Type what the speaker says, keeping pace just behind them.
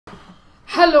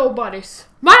Hello buddies,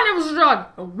 my name is Rod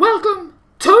and welcome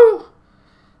to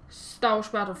Star Wars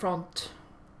Battlefront.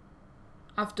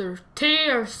 After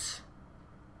tears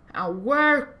and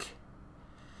work,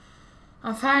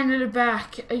 I'm finally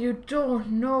back and you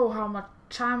don't know how much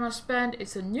time I spent.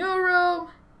 It's a new room,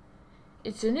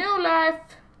 it's a new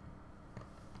life,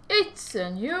 it's a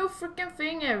new freaking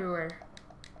thing everywhere.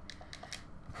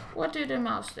 What did the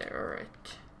mouse there?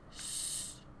 Alright.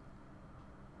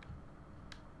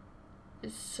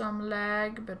 It's some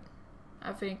lag, but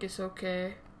I think it's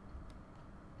okay.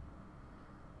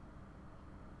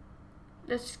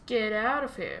 Let's get out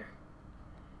of here.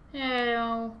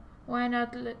 Yeah, why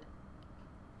not let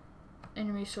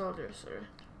enemy soldiers? Or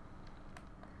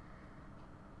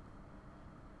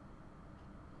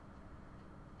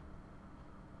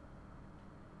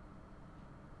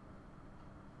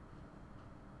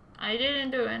I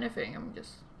didn't do anything.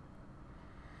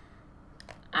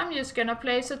 I'm just gonna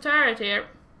place a turret here.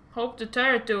 Hope the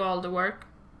turret do all the work.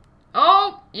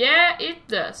 Oh, yeah, it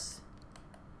does.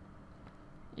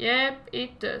 Yep,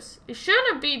 it does. It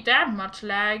shouldn't be that much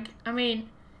lag. I mean,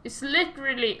 it's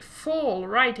literally full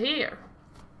right here.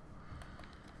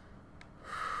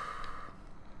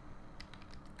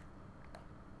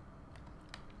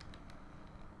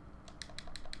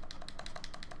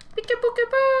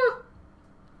 Peekaboo!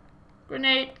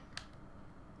 Grenade.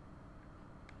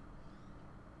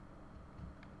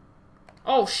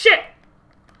 Oh shit!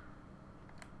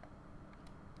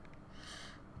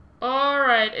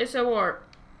 Alright, it's a war.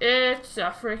 It's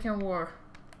a freaking war.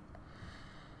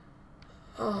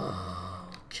 Oh,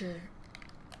 okay.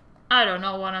 I don't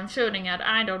know what I'm shooting at.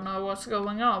 I don't know what's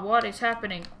going on. What is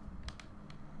happening?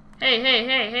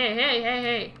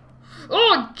 Hey.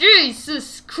 Oh,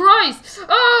 Jesus Christ!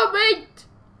 Oh, mate!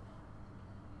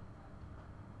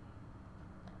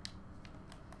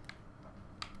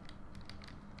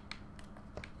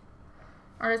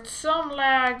 Alright, some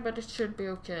lag, but it should be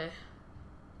okay.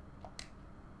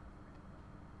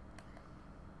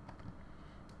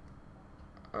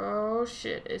 Oh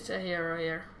shit, it's a hero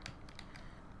here.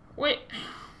 Wait.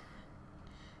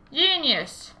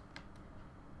 Genius!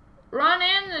 Run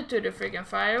into the freaking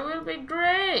fire will be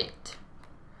great.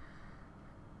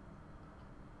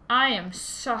 I am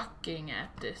sucking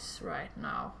at this right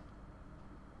now.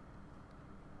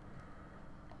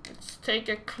 Let's take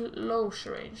a close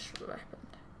range weapon.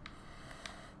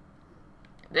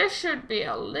 This should be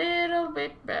a little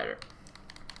bit better.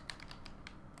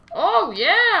 Oh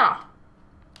yeah!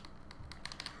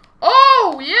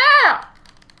 Oh yeah!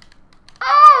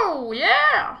 Oh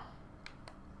yeah!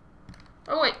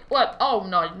 Oh wait, what? Oh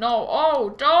no, oh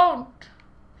don't!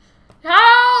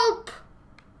 Help!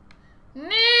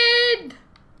 Need!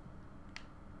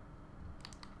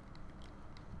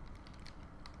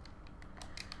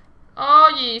 Oh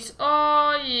yes,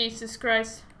 oh Jesus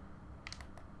Christ.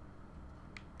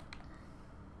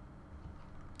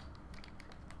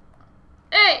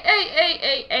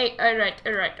 Hey,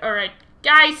 alright.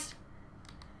 Guys,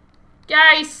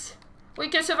 we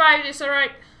can survive this,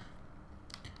 alright?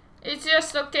 It's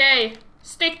just okay.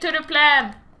 Stick to the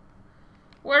plan.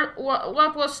 What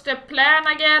was the plan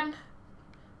again?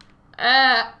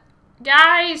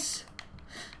 Guys.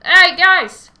 Hey,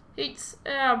 guys. It's,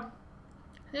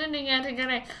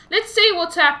 let's see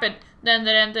what's happened.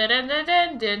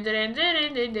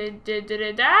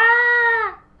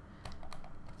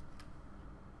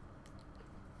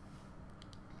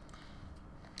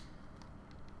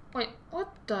 Wait,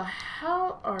 what the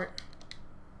hell are...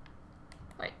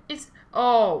 Wait, it's...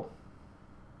 Oh.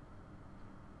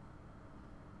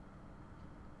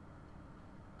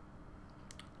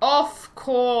 Of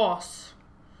course.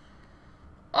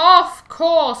 Of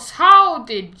course. How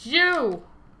did you...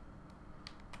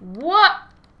 What?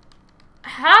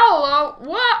 Hello?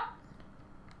 What?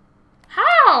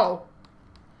 How?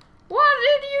 What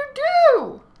did you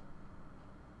do?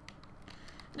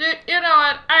 Dude, you know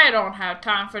what? I don't have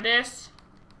time for this.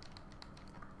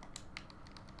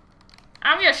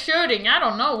 I'm just shooting. I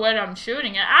don't know what I'm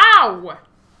shooting at. Ow!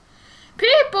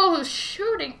 People who's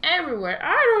shooting everywhere.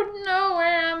 I don't know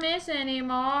where I miss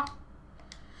anymore.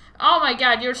 Oh my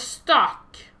god, you're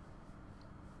stuck.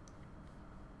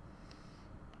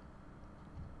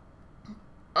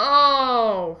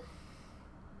 Oh.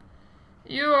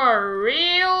 You are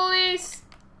really...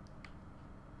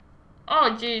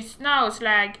 Oh jeez, now it's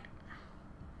lag.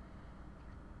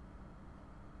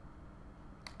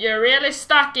 You're really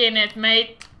stuck in it,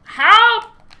 mate. Help!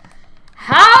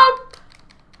 Help!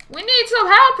 We need some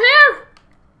help here!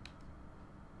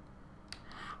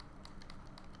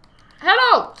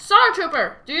 Hello, Star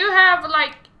Trooper! Do you have,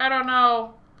 like, I don't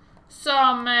know,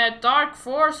 some dark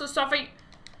force or something?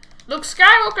 Luke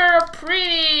Skywalker are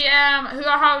pretty,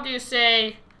 how do you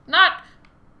say, not,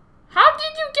 how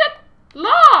did you get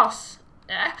lost?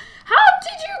 How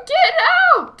did you get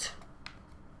out?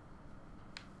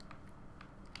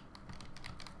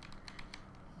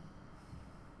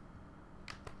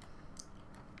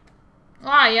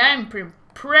 Why, I'm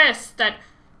impressed that,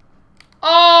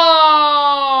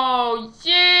 oh,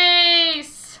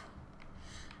 yes.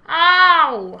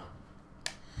 Ow.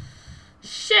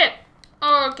 Shit.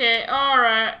 Okay,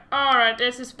 alright,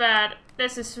 this is bad.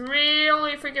 This is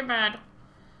really freaking bad.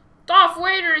 Darth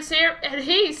Vader is here and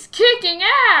he's kicking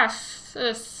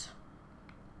asses.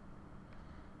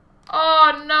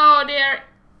 Oh no, they're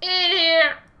in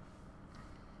here.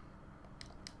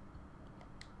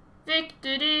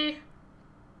 Victory.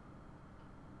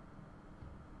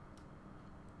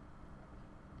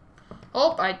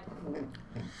 Oh,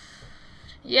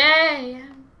 yay.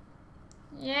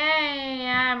 Yay,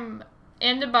 I'm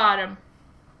in the bottom.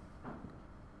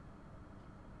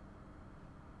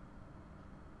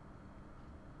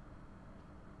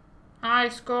 High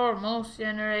score, most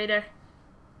generator.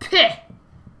 Peh!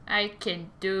 I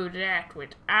can do that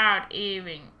without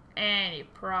even any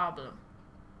problem.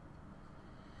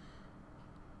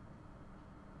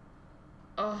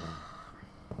 Oh.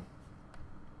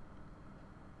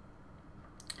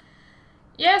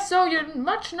 Yeah, so you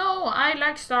much know I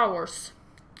like Star Wars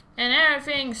and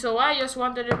everything, so I just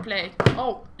wanted to play.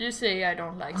 Oh, you say I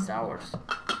don't like Star Wars.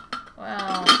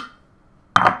 Well,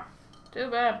 too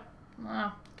bad.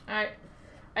 Well, I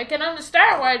can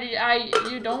understand why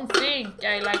you don't think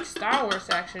I like Star Wars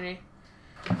actually.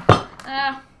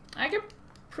 I can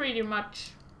pretty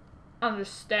much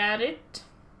understand it.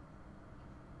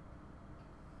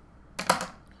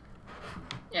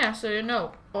 Yeah, so you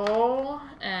know. Oh,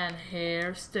 and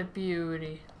here's the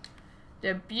beauty.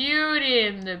 The beauty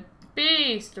and the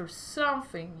beast or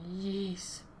something.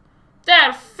 Yes.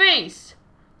 That face!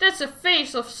 That's a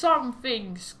face of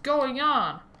something's going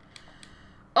on.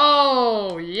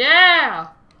 Oh, yeah!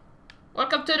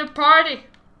 Welcome to the party.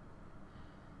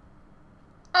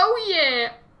 Oh,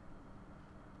 yeah.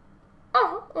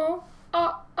 Oh, oh,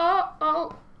 oh, oh,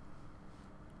 oh.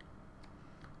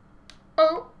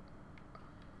 Oh.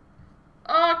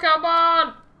 Oh, come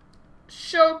on!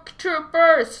 Shock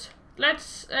troopers!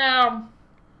 Let's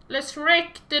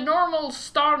wreck the normal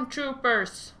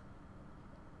stormtroopers.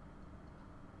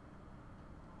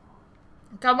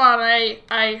 Come on,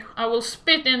 I will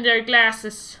spit in their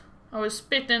glasses. I will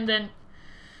spit in the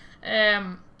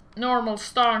normal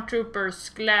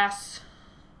stormtroopers' glass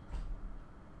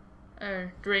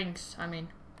drinks, I mean.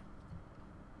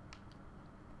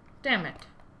 Damn it.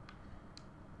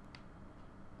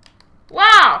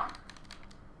 Wow!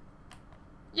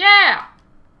 Yeah!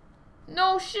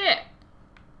 No shit.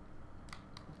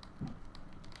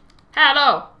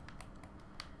 Hello.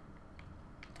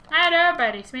 Hello,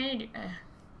 buddies. Okay,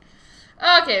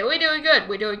 we're doing good.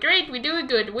 We're doing great. We're doing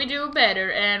good. We're doing better.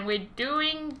 And we're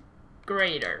doing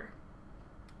greater.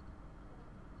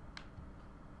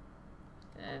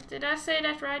 Did I say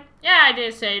that right? Yeah, I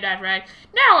did say that right.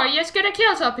 Now we're just gonna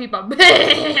kill some people.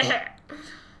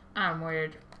 I'm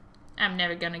weird. I'm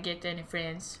never gonna get any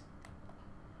friends.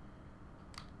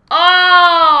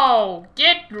 Oh!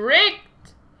 Get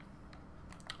wrecked!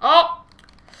 Oh!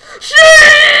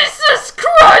 Jesus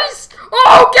Christ!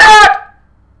 Oh God!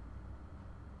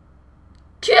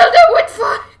 Kill them with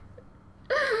fire!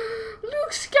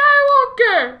 Luke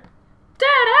Skywalker!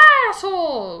 That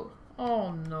asshole!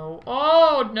 Oh no.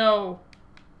 Oh no.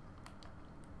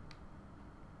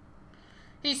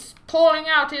 He's pulling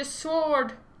out his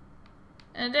sword.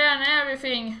 And then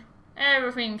everything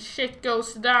shit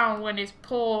goes down when he's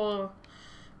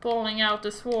pulling out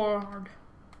the sword.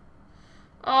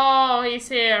 Oh, he's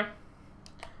here.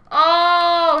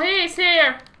 Oh, he's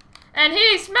here. And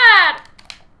he's mad.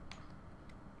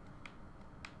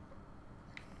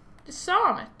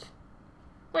 Disarm it.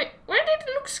 Wait, where did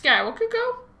Luke Skywalker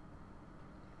go?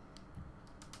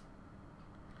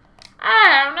 I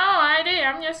have no idea.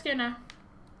 I'm just gonna...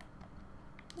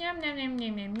 Yum, yum, yum,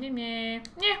 yum, yum, yum, yum.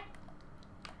 Yeah.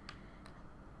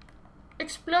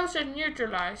 Explosion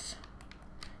neutralize.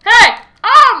 Hey!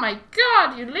 Oh my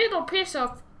God, you little piece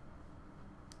of...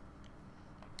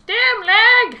 Damn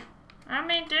lag! I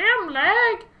mean, damn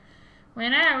lag!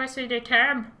 When I was in the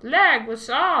term, lag was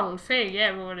all thing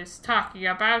everyone is talking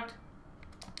about.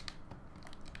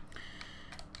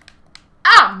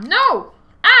 Oh, no!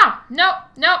 Oh, no,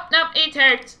 no, no, it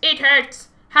hurts, it hurts.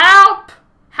 Help!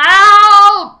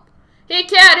 Help! He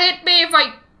can't hit me if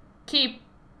I keep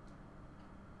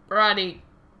running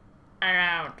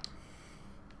around.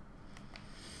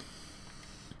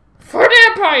 For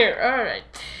the vampire! Alright.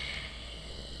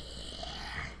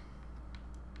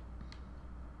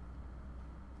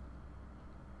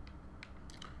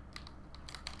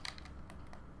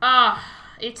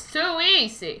 Ah, it's too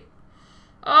easy.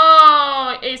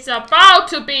 Oh, it's about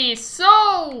to be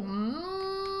so...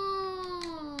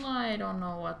 I don't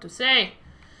know what to say.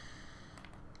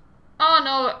 Oh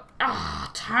no,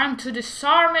 time to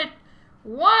disarm it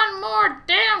one more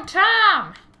damn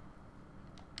time.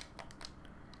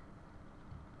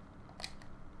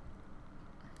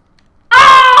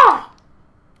 Oh!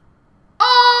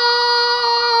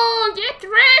 Oh, get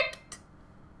wrecked.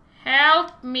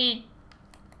 Help me.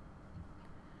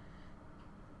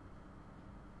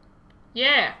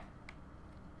 Yeah.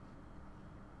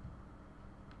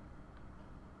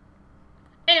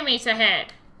 Enemies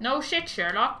ahead. No shit,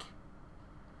 Sherlock.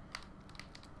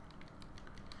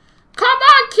 Come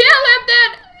on, kill him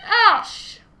then! Oh,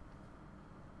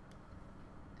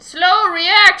 slow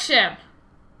reaction.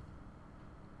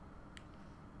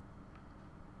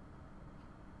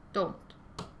 Don't.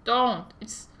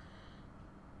 It's...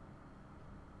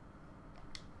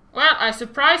 Well, I'm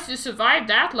surprised you survived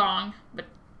that long, but...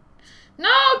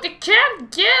 No, they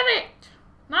can't get it!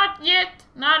 Not yet,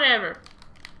 not ever.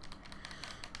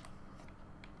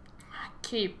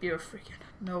 Keep your freaking...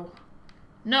 No.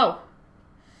 No!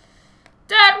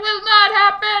 That will not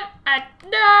happen!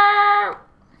 No!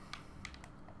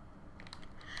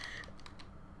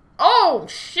 Oh,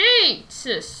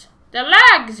 Jesus! The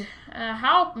legs!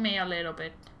 Help me a little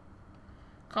bit.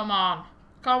 Come on.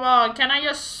 Come on, can I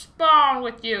just spawn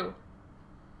with you?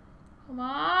 Come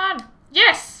on!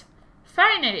 Yes!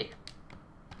 Finally!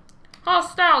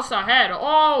 Hostiles ahead!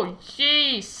 Oh,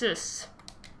 Jesus!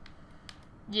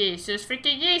 Jesus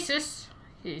freaking Jesus!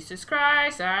 Jesus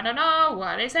Christ, I don't know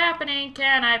what is happening.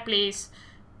 Can I please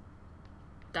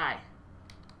die?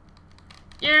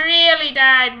 You really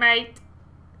died, mate.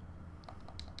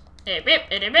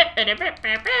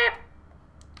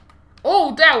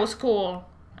 Oh, that was cool.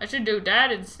 I should do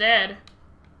that instead.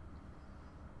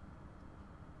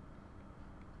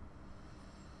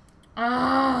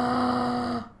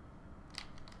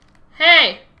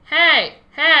 Hey, hey,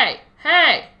 hey,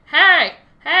 hey, hey,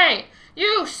 hey,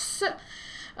 you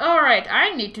Alright,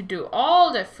 I need to do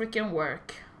all the freaking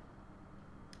work.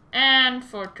 And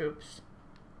 4 troops.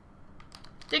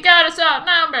 They got us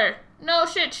outnumbered. No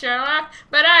shit, Sherlock,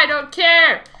 but I don't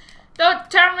care. Don't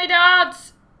tell me the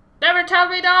odds. Never tell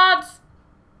me the odds.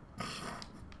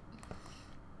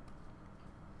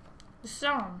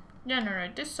 Disarm.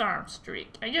 Generate disarm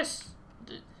streak. I guess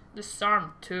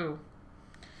disarm 2.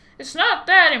 It's not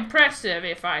that impressive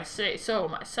if I say so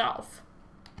myself.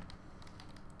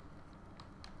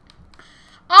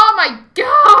 Oh my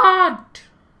god!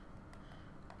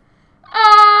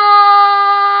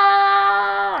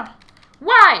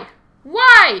 Why?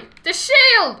 Why? The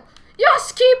shield!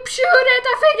 Just keep shooting!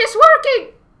 I think it's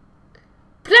working!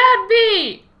 Plan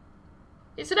B!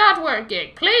 It's not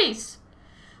working, please!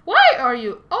 Why are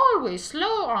you always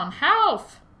slow on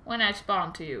health when I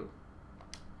spawn to you?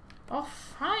 Oh,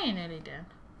 finally then.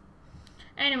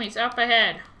 Enemies up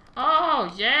ahead.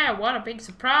 Oh yeah, what a big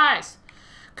surprise.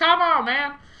 Come on,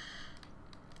 man.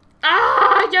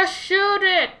 Just shoot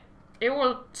it. It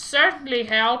will certainly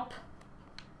help.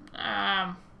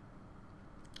 Oh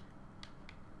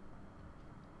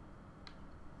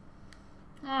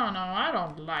no, I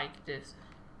don't like this.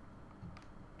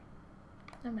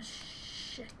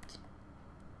 Shit.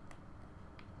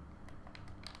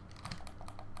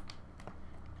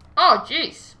 Oh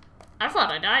jeez. I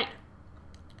thought I died.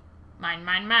 Mine.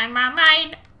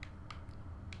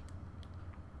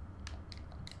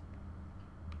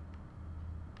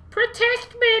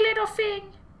 Protect me, little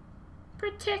thing.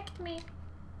 Protect me.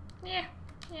 Yeah.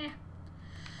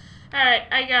 Alright,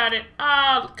 I got it.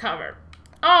 I'll cover.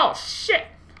 Oh, shit.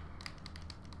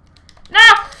 No!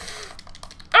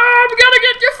 Oh, I'm gonna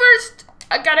get you first.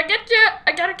 I gotta get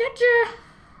you.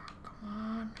 Come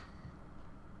on.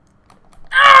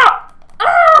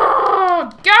 Oh,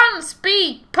 gun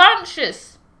speed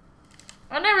punches.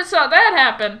 I never saw that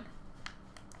happen.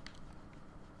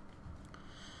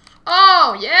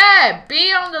 Oh, yeah,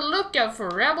 be on the lookout for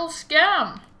rebel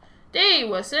scum. They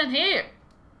was in here.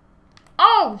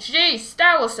 Oh, jeez,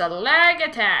 that was a lag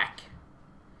attack.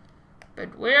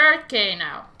 But we're okay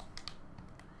now.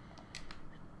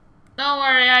 Don't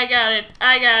worry, I got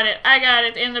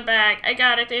it in the bag.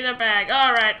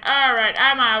 Alright,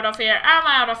 I'm out of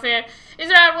here. Is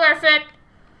that worth it?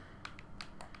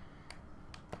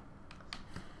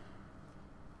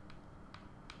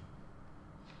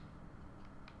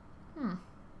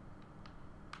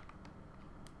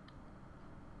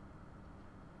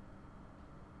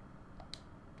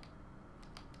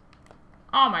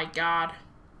 Oh my god.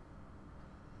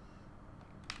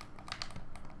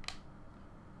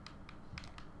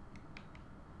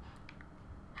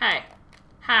 Hey.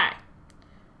 Hi.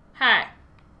 Hi.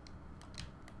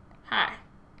 Hi.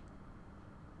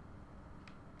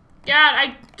 God,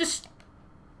 I just...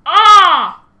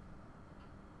 Ah!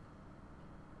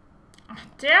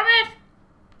 Damn it!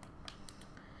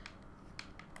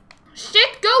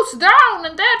 Shit goes down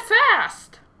and that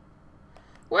fast!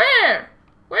 Where?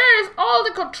 Where is all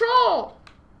the control?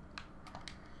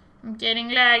 I'm getting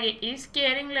laggy. It's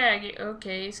getting laggy.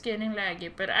 Okay, it's getting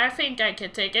laggy. But I think I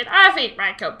can take it. I think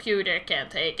my computer can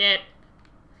take it.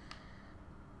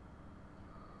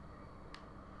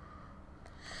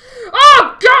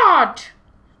 Oh, God!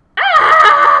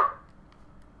 Ah!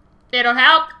 It'll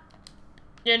help.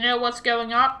 You know what's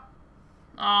going on?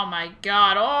 Oh, my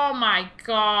God. Oh, my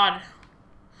God.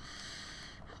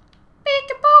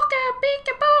 Pika-pooka,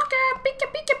 pika-pooka,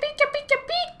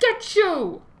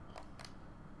 pika-pika-pika-pika-Pikachu!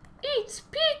 It's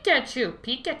Pikachu!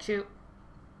 Pikachu!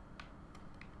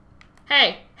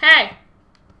 Hey! Hey!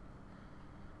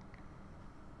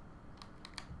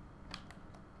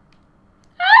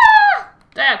 Ah!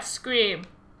 That scream!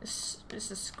 This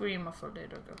is a scream of a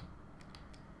little girl.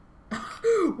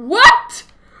 What?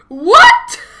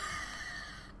 What?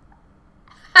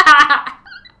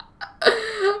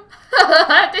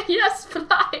 They just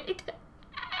flied.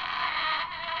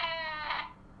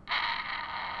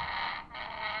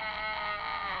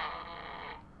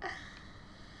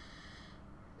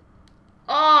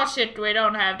 Oh shit, we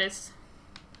don't have this.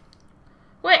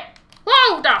 Wait,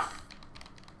 whoa, the f—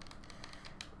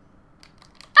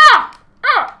 Ah!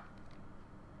 Ah!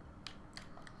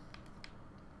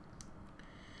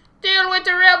 Deal with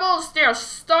the rebels, they're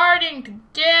starting to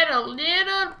get a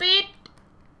little bit.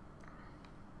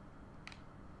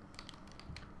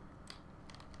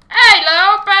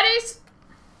 Hello, buddies!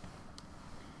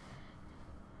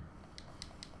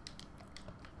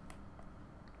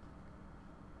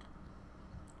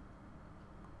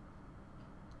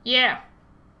 Yeah.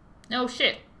 No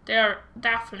shit. They're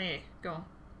definitely going.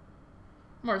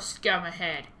 More scum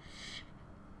ahead.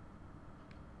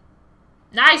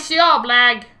 Nice job,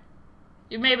 lag!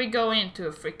 You maybe go into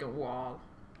a freaking wall.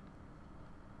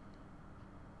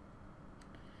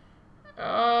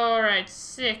 Alright,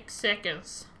 6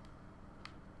 seconds.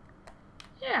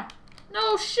 Yeah.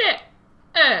 No shit.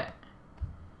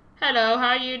 Hello,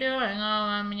 how you doing? Oh,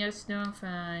 I'm just doing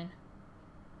fine.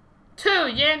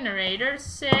 2 generators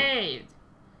saved.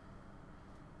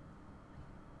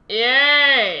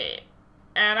 Yay!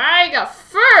 And I got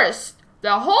first!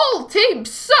 The whole team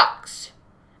sucks!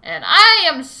 And I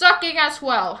am sucking as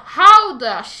well. How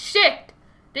the shit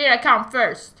did I come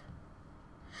first?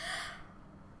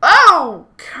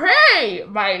 Okay!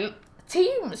 My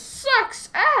team sucks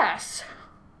ass!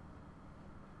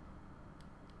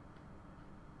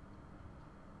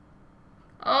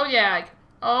 Oh yeah.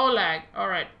 Oh lag.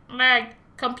 Alright. Lag.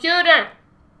 Computer!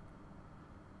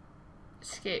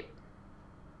 Escape.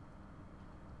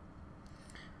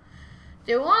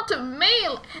 They want to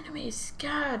mail enemies.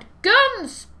 God. Gun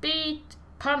speed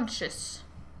punches.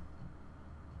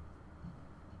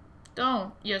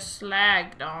 Don't just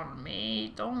lag on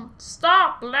me. Don't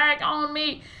stop lag on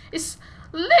me. It's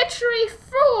literally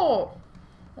full.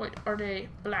 Wait, are they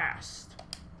blast?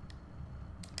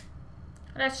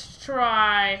 Let's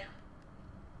try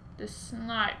the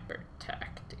sniper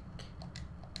tactic.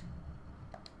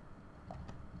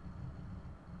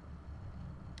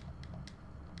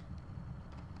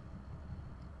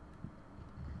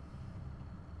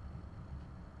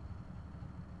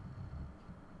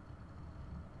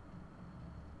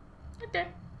 Okay.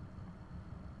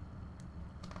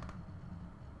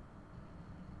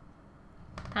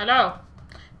 Hello.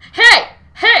 Hey!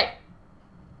 Hey!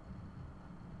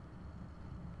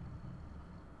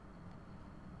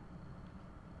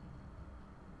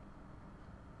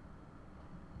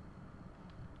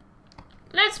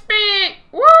 Let's be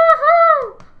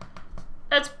woohoo!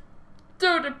 Let's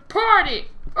do the party.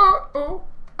 Oh.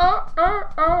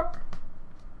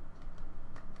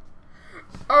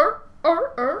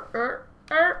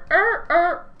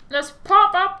 Let's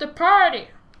pop up the party.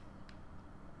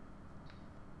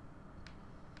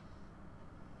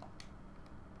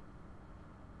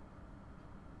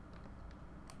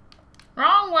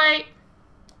 Wrong way.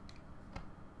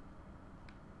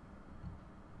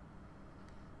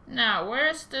 Now,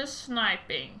 where's the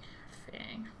sniping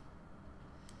thing?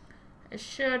 It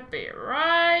should be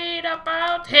right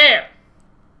about here.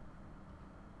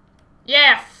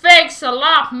 Yeah, thanks a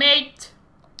lot, mate.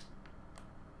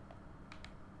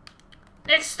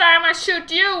 Next time I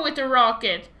shoot you with a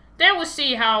rocket, then we'll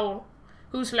see how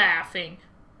Who's laughing?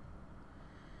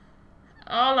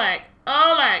 Oh, like,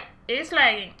 it's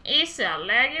lagging. It's a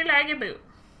laggy boo.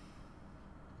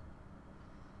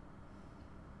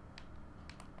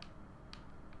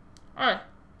 Alright.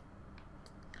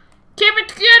 Keep it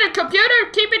together, computer!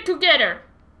 Keep it together!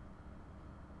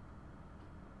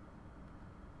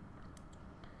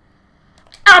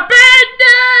 Up in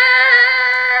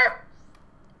there!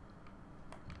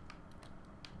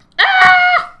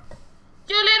 Ah!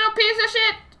 You little piece of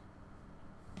shit!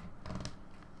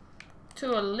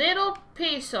 To a little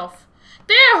piece of...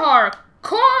 They are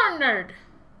cornered!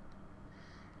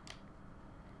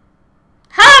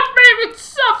 Help me with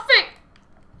something!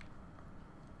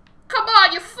 Come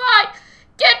on, you fight!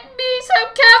 Get me some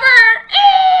cover!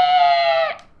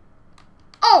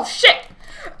 Oh, shit!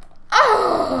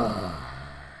 Oh.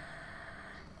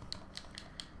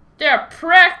 There are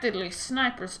practically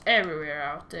snipers everywhere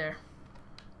out there.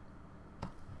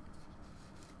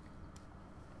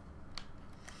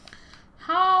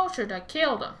 How should I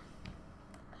kill them?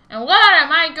 And where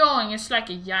am I going? It's like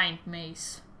a giant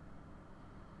maze.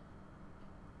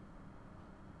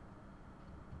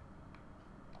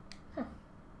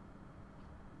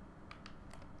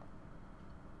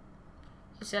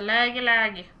 It's a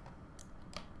laggy.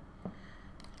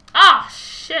 Ah,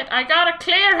 shit, I got a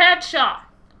clear headshot.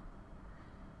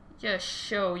 Just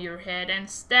show your head and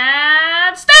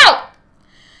stand still!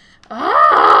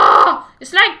 Ah,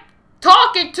 it's like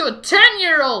talking to a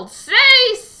 10-year-old.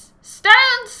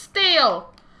 Stand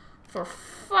still for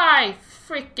 5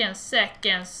 freaking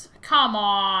seconds. Come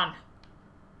on.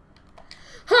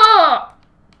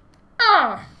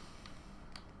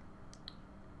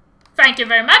 Thank you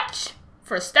very much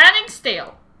for standing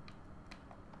still.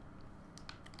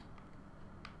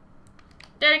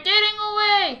 They're getting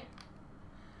away.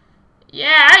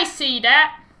 Yeah, I see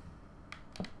that.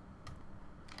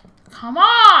 Come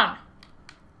on.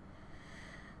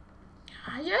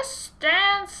 I just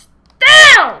stand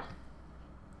still.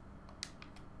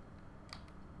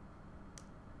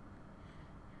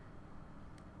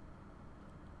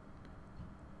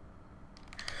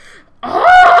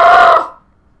 Oh!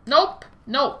 Nope,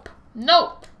 nope,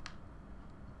 nope.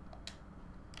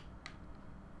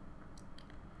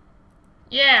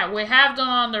 Yeah, we have them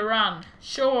on the run.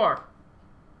 Sure.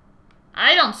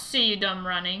 I don't see them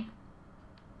running.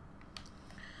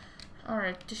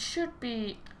 Alright, they should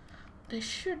be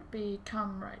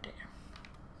come right there.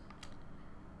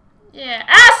 Yeah,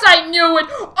 as I knew it!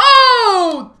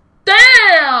 Oh!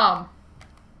 Damn!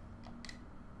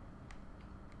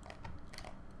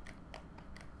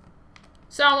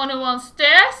 Someone who wants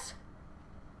this?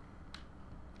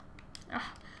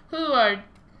 Who are...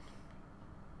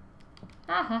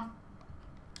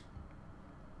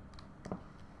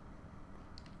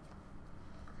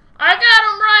 I got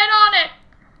him right on it.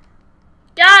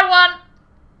 Got one.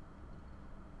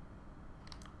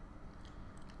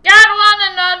 Got one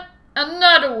and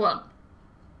another one.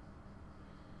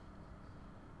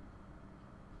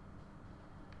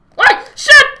 Wait,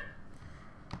 shit!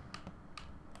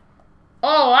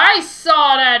 Oh, I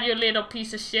saw that, you little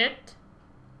piece of shit.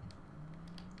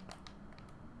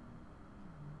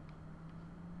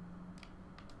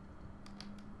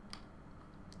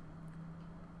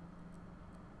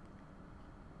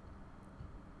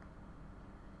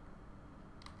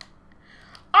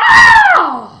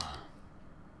 Oh!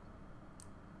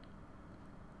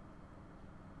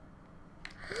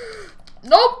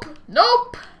 Nope,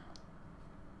 nope.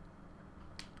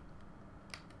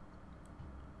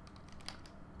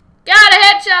 Got a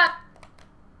headshot.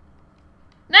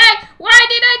 Nick, why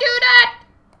did I do that?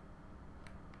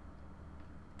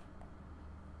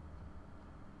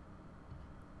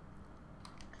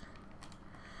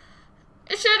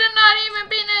 It should have not even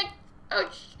been a... Oh,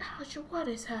 what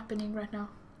is happening right now?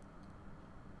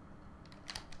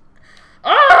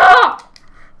 Ah!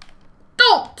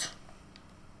 Don't!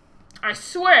 I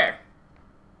swear.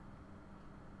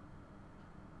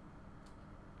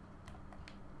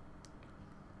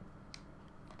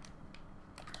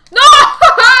 No!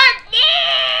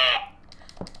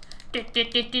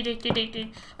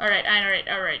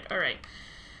 Alright.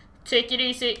 Take it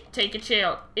easy, take a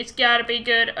chill. It's gotta be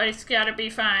good or it's gotta be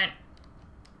fine.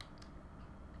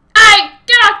 I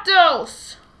got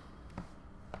those!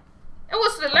 It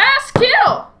was the last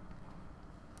kill!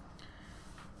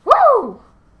 Woo!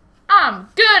 I'm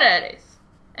good at it.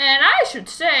 And I should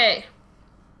say,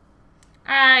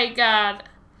 I got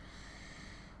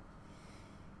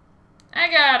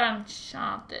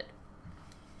enchanted.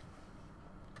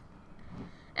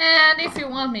 And if you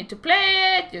want me to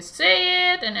play it, just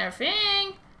say it and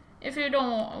everything. If you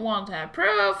don't want to have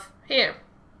proof, here.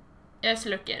 Just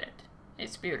look at it.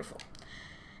 It's beautiful.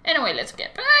 Anyway, let's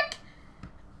get back.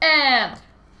 And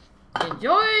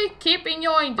keep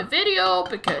enjoying the video,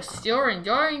 because you're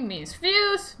enjoying means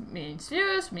views, means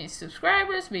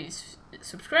subscribers, means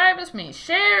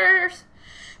shares,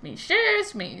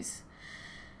 means...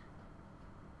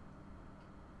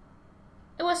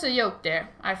 It was a joke there,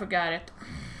 I forgot it.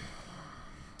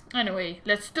 Anyway,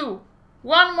 let's do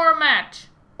one more match.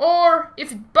 Or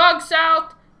if it bugs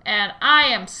out, and I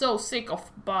am so sick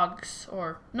of bugs,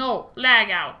 or no, lag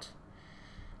out.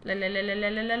 Laggy,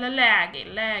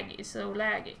 so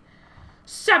laggy.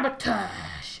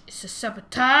 Sabotage! It's a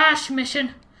sabotage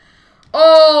mission.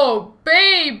 Oh,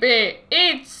 baby!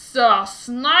 It's a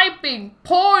sniping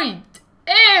point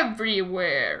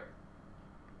everywhere.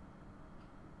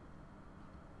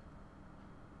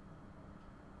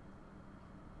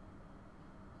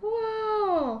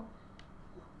 Whoa!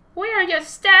 We are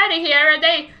just standing here and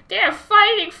they're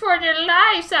fighting for their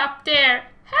lives up there.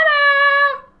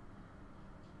 Hello!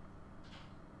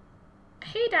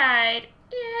 He died.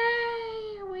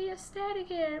 Yay! We are standing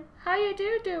here. How you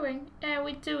doing?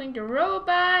 We're doing the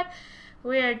robot.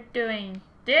 We're doing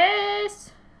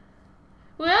this.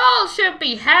 We all should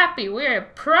be happy. We're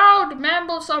proud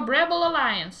members of Rebel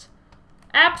Alliance.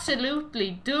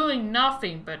 Absolutely doing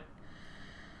nothing but...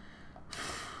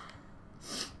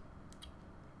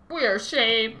 We're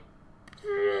ashamed.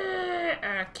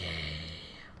 Okay.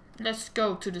 Let's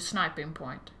go to the sniping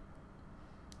point.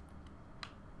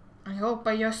 I hope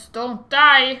I just don't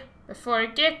die before I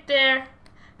get there.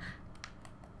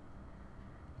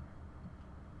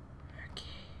 Okay.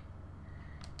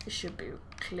 It should be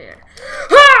clear.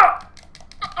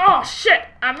 Oh shit,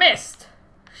 I missed.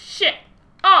 Shit.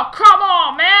 Oh, come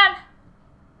on, man.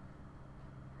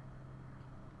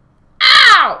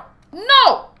 Ow!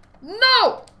 No!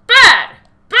 No! Bad!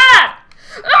 Bad!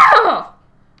 Ugh!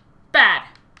 Bad.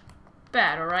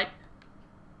 Bad, alright?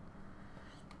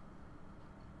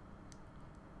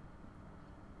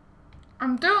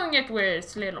 I'm doing it where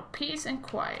it's little peace and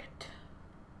quiet.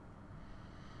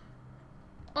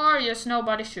 Or just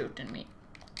nobody shooting me.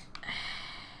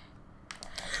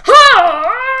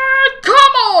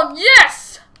 Come on!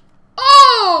 Yes!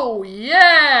 Oh,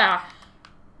 yeah!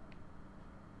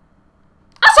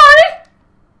 Sorry!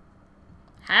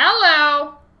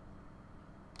 Hello!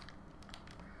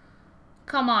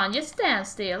 Come on, just stand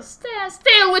still. Stand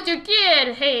still with your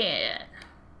good head.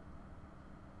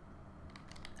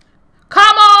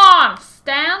 Come on!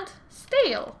 Stand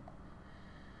still.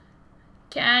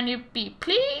 Can you be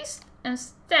pleased and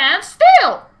stand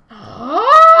still?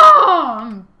 Oh,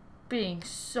 I'm being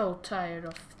so tired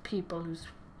of people who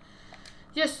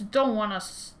just don't want to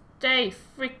stay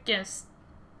freaking...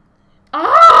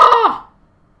 Oh!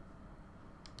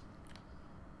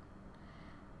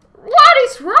 What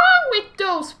is wrong with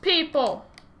those people?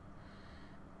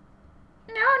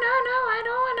 No,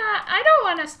 I don't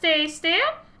wanna stay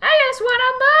still. I just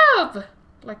wanna move.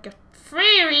 Like a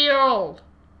 3-year-old.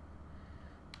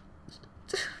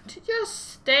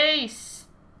 Just stay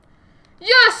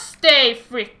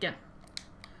freaking.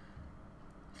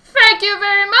 Thank you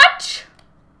very much.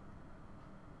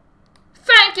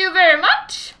 Thank you very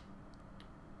much.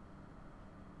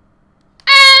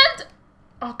 And...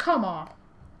 Oh, come on.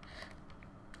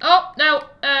 Oh, no,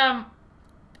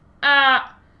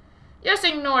 just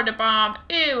ignore the bomb.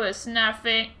 It was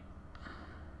nothing.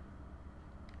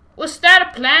 Was that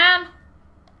a plan?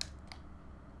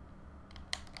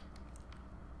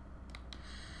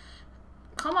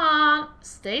 Come on,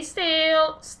 stay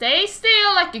still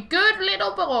like a good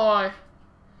little boy.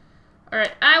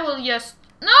 Alright, I will just...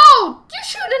 No, you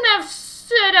shouldn't have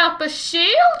set up a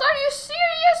shield. Are you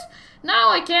serious? Now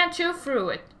I can't shoot through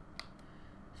it.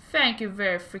 Thank you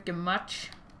very freaking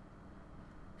much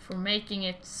for making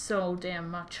it so damn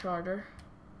much harder.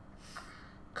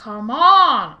 Come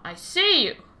on! I see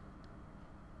you.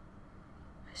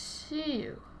 I see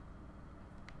you.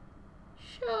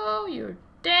 Show your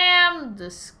damn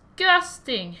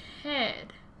disgusting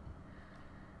head.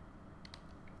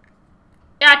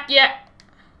 Gotcha!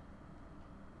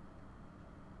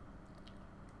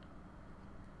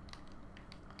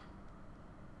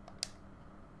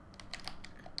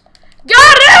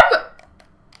 Got him!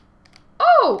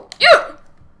 Oh, you!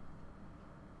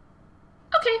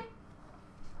 Okay.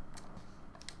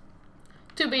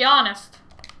 To be honest,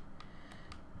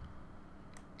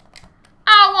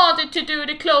 I wanted to do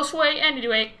the close way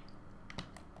anyway.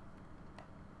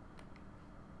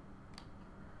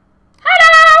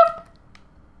 Hello!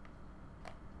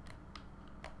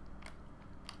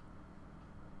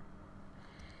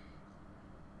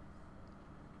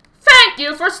 Thank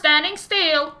you for standing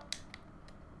still.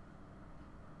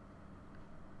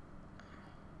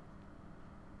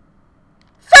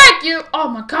 Thank you! Oh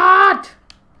my god!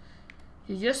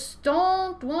 You just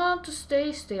don't want to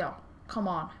stay still. Come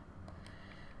on.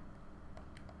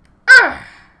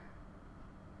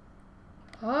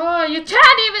 Oh, you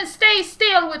can't even stay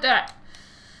still with that.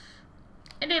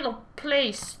 A little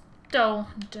place, though.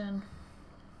 Then.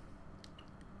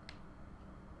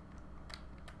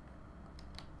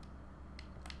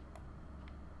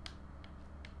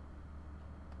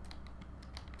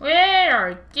 We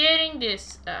are getting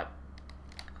this up.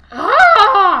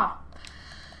 Ah!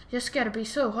 Just gotta be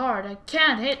so hard. I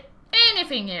can't hit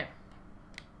anything here.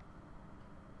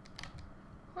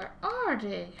 Where are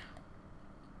they?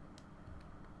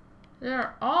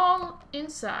 They're all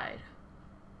inside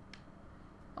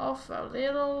of a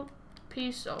little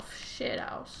piece of shit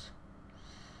house.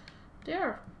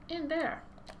 They're in there.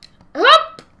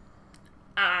 Up!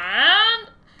 And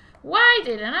why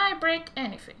didn't I break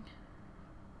anything?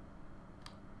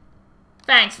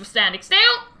 Thanks for standing still.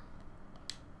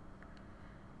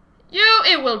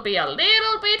 It will be a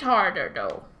little bit harder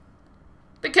though.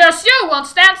 Because you won't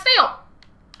stand still.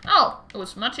 Oh, it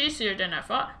was much easier than I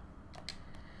thought.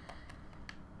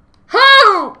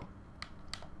 Ho!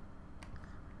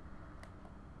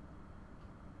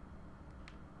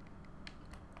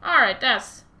 Alright,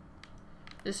 this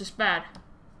is bad.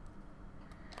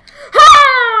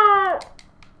 Oh!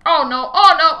 Oh no,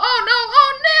 oh no, oh no,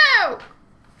 oh no!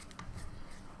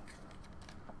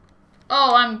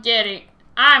 Oh,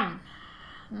 I'm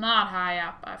not high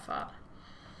up, I thought.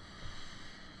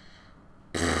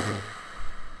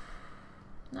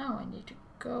 Now I need to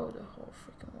go the whole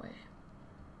freaking way.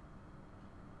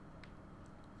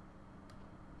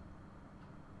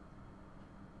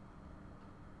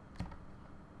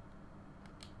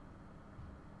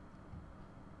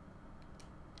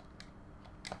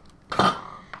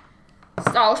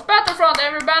 Star Wars Battlefront,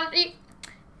 everybody!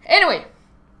 Anyway,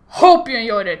 hope you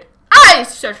enjoyed it. I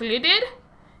certainly did.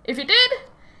 If you did,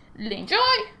 enjoy.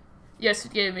 Yes,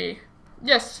 it gave me.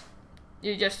 Yes,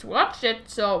 you just watched it,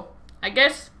 so I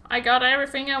guess I got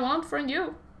everything I want from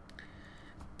you.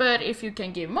 But if you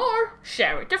can give more,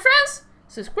 share it to friends,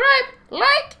 subscribe,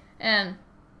 like, and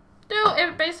do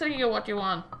basically what you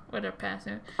want with a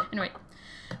passive. Anyway,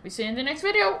 we see you in the next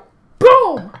video.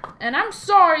 Boom! And I'm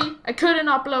sorry I couldn't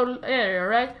upload earlier,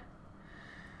 right?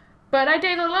 But I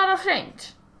did a lot of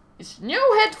things. It's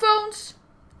new headphones.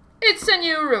 It's a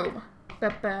new room.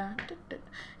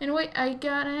 Anyway, I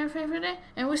got everything for today.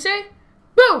 And we say,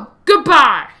 boom!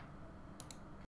 Goodbye!